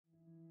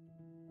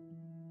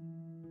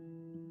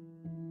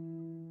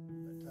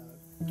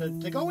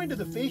to go into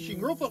the fishing,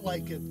 Reelfoot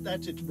Lake,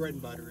 that's its bread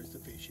and butter is the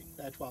fishing.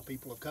 That's why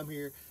people have come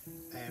here,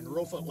 and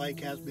Reelfoot Lake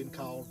has been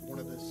called one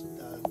of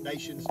the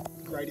nation's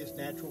greatest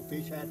natural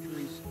fish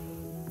hatcheries.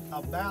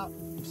 About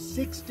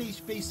 60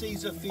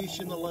 species of fish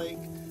in the lake.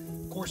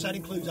 Of course, that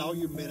includes all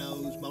your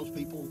minnows,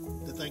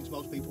 the things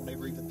most people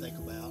never even think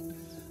about.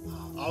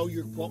 All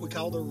your, what we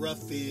call the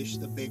rough fish,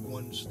 the big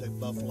ones, the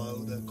buffalo,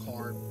 the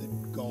carp, the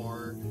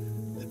gar,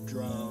 the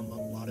drum, a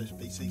lot of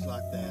species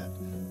like that.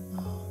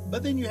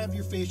 But then you have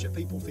your fish that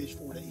people fish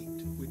for to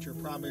eat, which are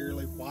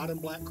primarily white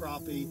and black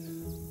crappie,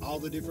 all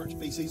the different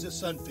species of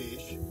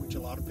sunfish, which a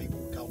lot of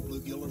people call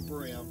bluegill and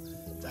brim.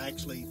 It's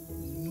actually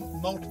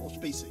multiple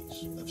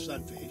species of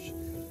sunfish.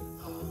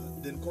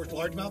 Then, of course, the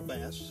largemouth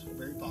bass,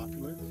 very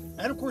popular.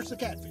 And, of course, the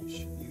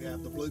catfish. You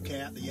have the blue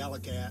cat, the yellow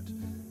cat,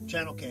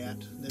 channel cat,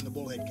 and then the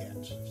bullhead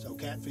cats. So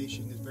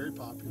catfishing is very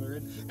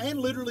popular. And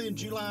literally in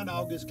July and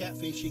August,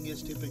 catfishing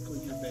is typically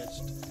your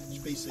best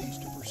species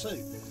to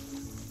pursue.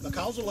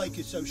 Because the lake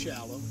is so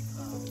shallow,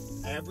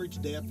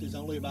 average depth is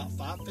only about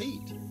 5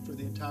 feet for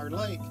the entire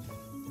lake.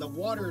 The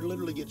water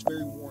literally gets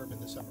very warm in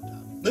the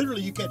summertime.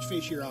 Literally, you catch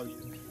fish here all year.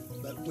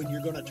 But when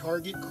you're going to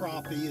target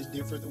crappie is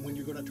different than when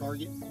you're going to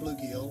target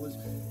bluegill, is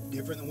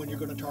different than when you're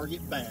going to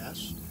target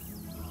bass.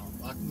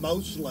 Like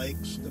most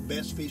lakes, the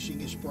best fishing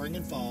is spring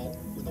and fall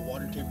when the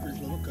water temperature is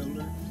a little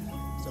cooler.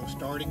 So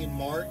starting in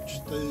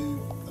March through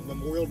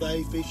Memorial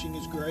Day, fishing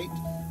is great.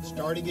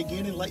 Starting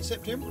again in late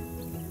September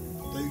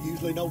through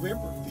usually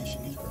November,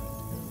 fishing is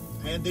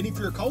great. And then if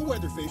you're a cold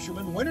weather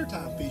fisherman,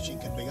 wintertime fishing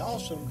can be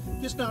awesome.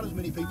 Just not as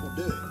many people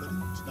do it, but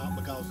it's not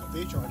because the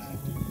fish aren't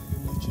active.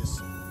 It's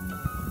just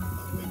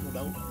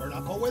they're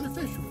not cold weather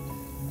fishermen.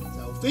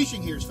 So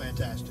fishing here is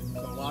fantastic.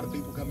 So a lot of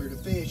people come here to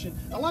fish, and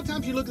a lot of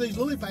times you look at these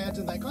lily pads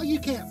and think, oh, you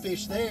can't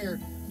fish there,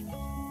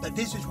 but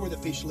this is where the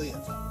fish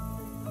live.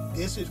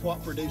 This is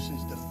what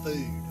produces the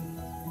food.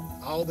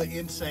 All the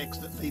insects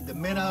that feed the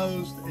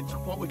minnows, it's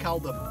what we call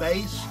the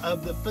base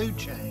of the food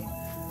chain.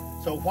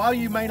 So while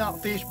you may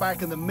not fish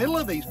back in the middle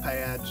of these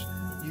pads,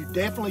 you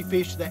definitely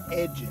fish the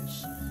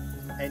edges,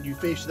 and you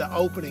fish the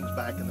openings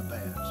back in the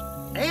pads.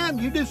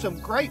 And you do some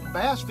great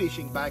bass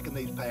fishing back in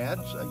these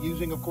pads,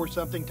 using, of course,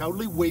 something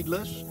totally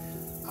weedless.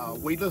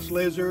 Weedless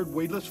lizard,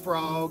 weedless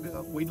frog,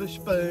 weedless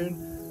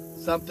spoon,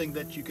 something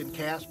that you can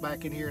cast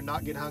back in here and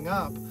not get hung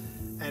up.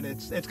 And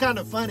it's kind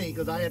of funny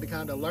because I had to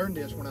kind of learn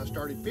this when I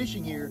started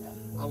fishing here.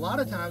 A lot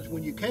of times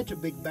when you catch a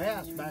big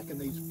bass back in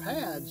these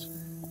pads,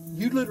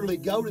 you literally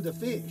go to the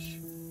fish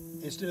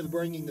instead of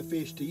bringing the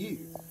fish to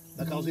you,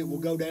 because it will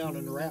go down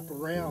and wrap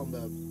around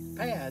the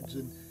pads,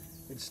 and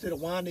instead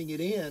of winding it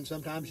in,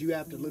 sometimes you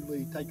have to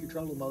literally take your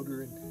trolling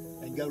motor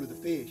and go to the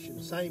fish. And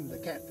the same the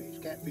catfish.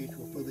 Catfish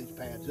will fill these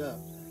pads up.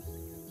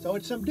 So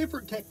it's some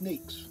different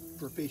techniques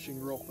for fishing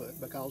Reelfoot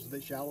because of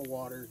the shallow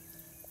water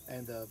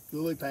and the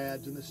lily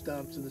pads and the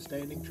stumps and the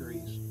standing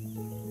trees.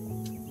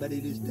 But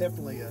it is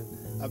definitely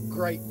a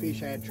great fish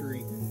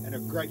hatchery and a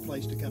great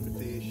place to come to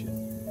fish.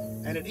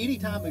 And at any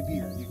time of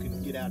year, you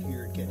can get out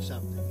here and catch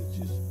something. It's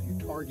just your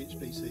target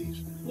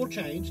species will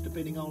change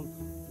depending on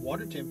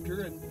water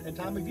temperature and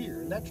time of year,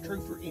 and that's true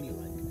for any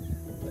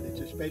lake, but it's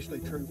especially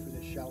true for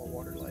this shallow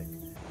water lake.